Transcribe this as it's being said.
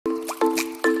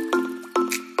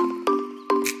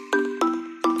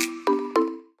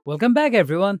Welcome back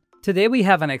everyone. Today we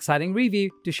have an exciting review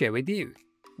to share with you.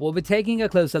 We'll be taking a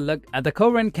closer look at the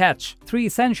Courant Catch3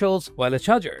 Essentials wireless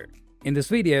charger. In this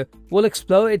video, we'll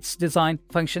explore its design,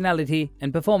 functionality,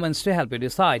 and performance to help you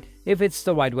decide if it's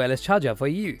the right wireless charger for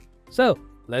you. So,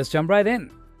 let's jump right in.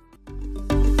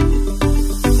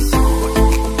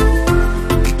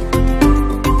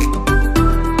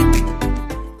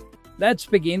 Let's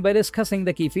begin by discussing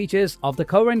the key features of the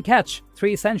Courant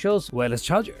Catch3 Essentials wireless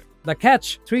charger. The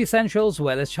Catch3 Essentials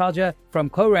wireless charger from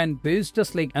Courant boasts a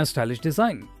sleek and stylish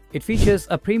design. It features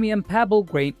a premium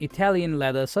pebble-grain Italian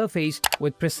leather surface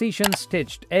with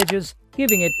precision-stitched edges,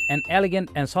 giving it an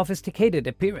elegant and sophisticated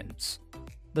appearance.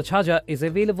 The charger is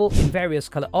available in various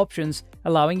color options,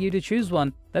 allowing you to choose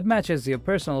one that matches your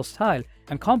personal style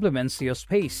and complements your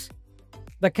space.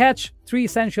 The Catch3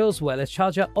 Essentials wireless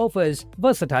charger offers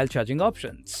versatile charging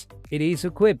options. It is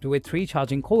equipped with 3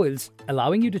 charging coils,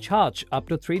 allowing you to charge up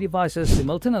to 3 devices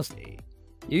simultaneously.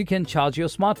 You can charge your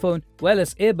smartphone,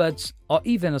 wireless earbuds, or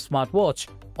even a smartwatch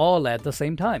all at the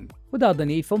same time, without the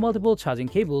need for multiple charging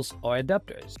cables or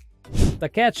adapters. The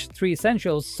Catch3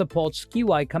 Essentials supports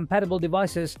QI-compatible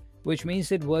devices, which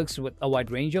means it works with a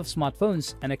wide range of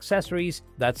smartphones and accessories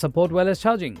that support wireless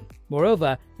charging.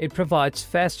 Moreover, it provides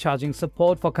fast charging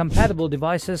support for compatible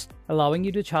devices, allowing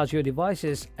you to charge your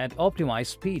devices at optimized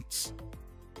speeds.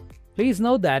 Please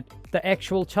note that the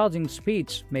actual charging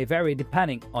speeds may vary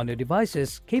depending on your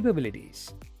device's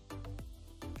capabilities.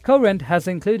 Courant has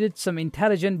included some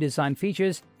intelligent design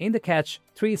features in the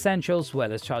Catch3 Essentials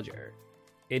wireless charger.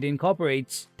 It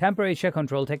incorporates temperature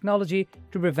control technology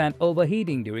to prevent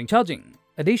overheating during charging.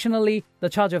 Additionally, the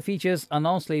charger features a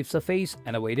non-slip surface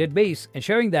and a weighted base,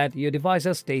 ensuring that your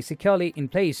devices stay securely in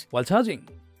place while charging.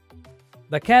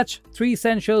 The Catch3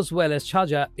 Essentials wireless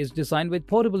charger is designed with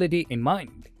portability in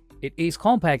mind. It is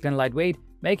compact and lightweight,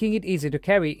 making it easy to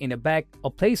carry in a bag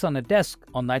or place on a desk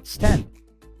or nightstand.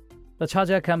 The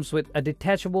charger comes with a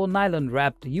detachable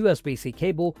nylon-wrapped USB-C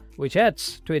cable, which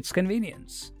adds to its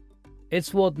convenience.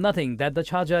 It's worth noting that the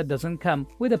charger doesn't come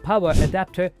with a power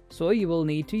adapter, so you will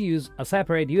need to use a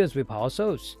separate USB power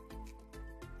source.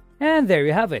 And there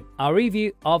you have it, our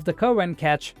review of the Courant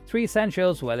Catch3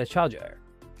 Essentials wireless charger.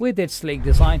 With its sleek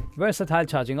design, versatile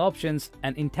charging options,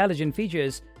 and intelligent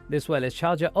features, this wireless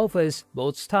charger offers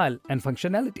both style and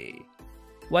functionality.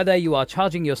 Whether you are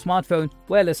charging your smartphone,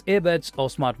 wireless earbuds, or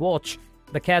smartwatch,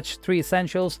 the Catch3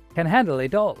 Essentials can handle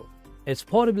it all. Its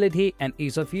portability and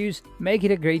ease of use make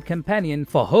it a great companion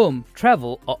for home,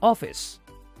 travel, or office.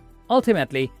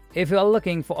 Ultimately, if you are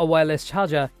looking for a wireless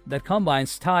charger that combines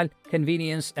style,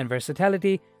 convenience, and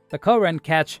versatility, the Courant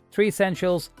Catch3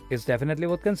 Essentials is definitely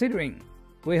worth considering.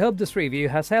 We hope this review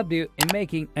has helped you in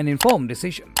making an informed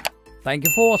decision. Thank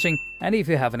you for watching, and if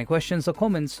you have any questions or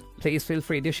comments, please feel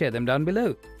free to share them down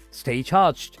below. Stay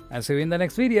charged, and see you in the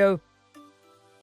next video.